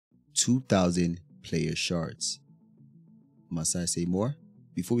2,000 player shards. Must I say more?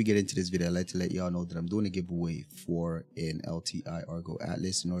 Before we get into this video, I'd like to let y'all know that I'm doing a giveaway for an LTI Argo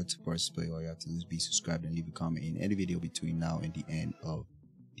Atlas. In order to participate, all you have to do is be subscribed and leave a comment in any video between now and the end of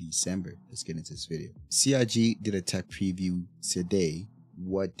December. Let's get into this video. CIG did a tech preview today.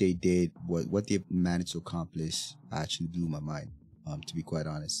 What they did, what they managed to accomplish actually blew my mind, to be quite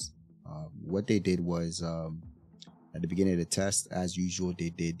honest. What they did was, at the beginning of the test, as usual, they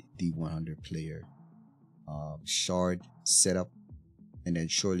did the 100 player shard setup, and then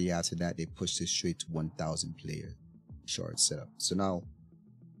shortly after that they pushed it straight to 1,000 player shard setup. So now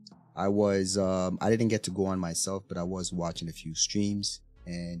I didn't get to go on myself, but I was watching a few streams,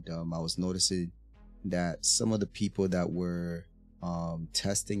 and I was noticing that some of the people that were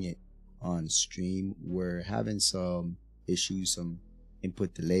testing it on stream were having some issues, some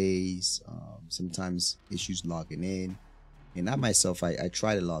input delays, sometimes issues logging in. And I myself, I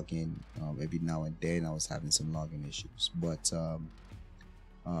try to log in every now and then. I was having some login issues, but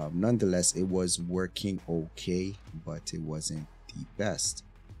nonetheless it was working okay, but it wasn't the best.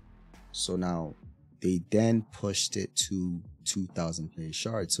 So now they then pushed it to 2,000 player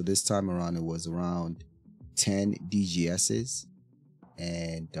shards. So this time around it was around 10 DGSs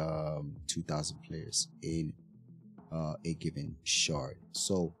and 2,000 players in a given shard.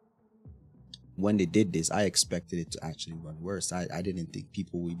 So when they did this, I expected it to actually run worse. I didn't think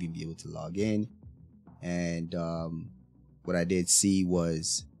people would even be able to log in, and what I did see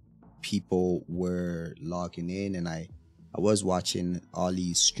was people were logging in, and I was watching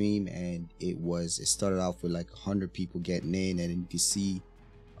Ali's stream, and it started off with like 100 people getting in, and you can see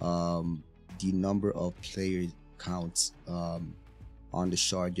the number of player counts on the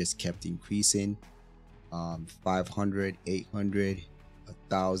shard just kept increasing. 500, 800,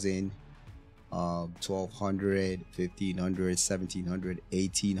 1,000, 1,200, 1,500, 1,700,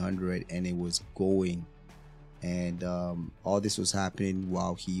 1,800, and it was going. And all this was happening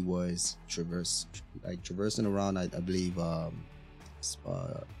while he was traversing around, I believe, a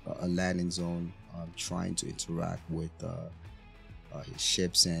landing zone, trying to interact with his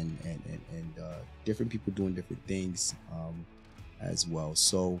ships and different people doing different things as well.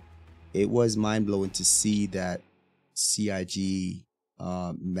 So it was mind-blowing to see that CIG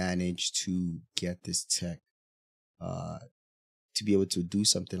managed to get this tech to be able to do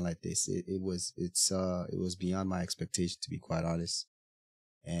something like this. It was beyond my expectation, to be quite honest.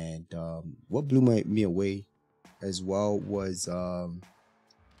 And what blew me away as well was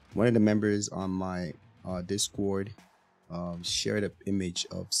one of the members on my Discord shared an image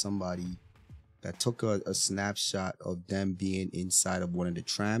of somebody that took a snapshot of them being inside of one of the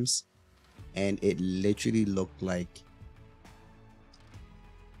trams, and it literally looked like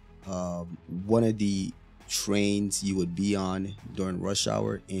one of the trains you would be on during rush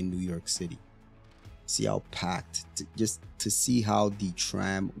hour in New York City. See how packed, just to see how the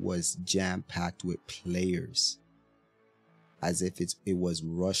tram was jam-packed with players, as if it was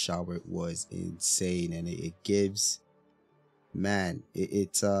rush hour. It was insane, and it gives, man,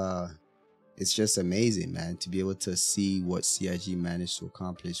 it's just amazing, man, to be able to see what CIG managed to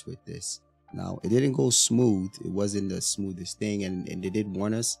accomplish with this. Now, it didn't go smooth. It wasn't the smoothest thing, and they did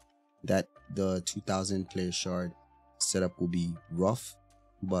warn us that the 2,000 player shard setup will be rough,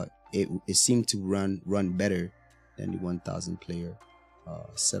 but it seemed to run better than the 1,000 player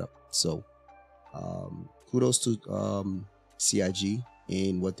setup. So kudos to CIG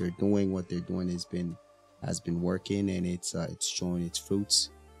in what they're doing. What they're doing has been working, and it's showing its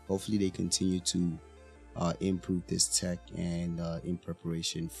fruits. Hopefully they continue to improve this tech, and in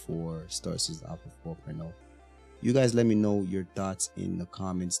preparation for Star Citizen Alpha 4.0. You guys let me know your thoughts in the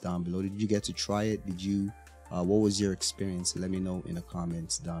comments down below. Did you get to try it? Did you what was your experience? Let me know in the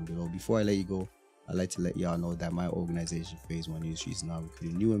comments down below. Before I let you go, I'd like to let y'all know that my organization, Phase 1 Industries, is now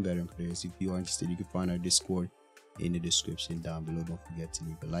recruiting new and veteran players. If you are interested, you can find our Discord in the description down below. Don't forget to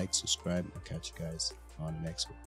leave a like, subscribe, and catch you guys on the next one.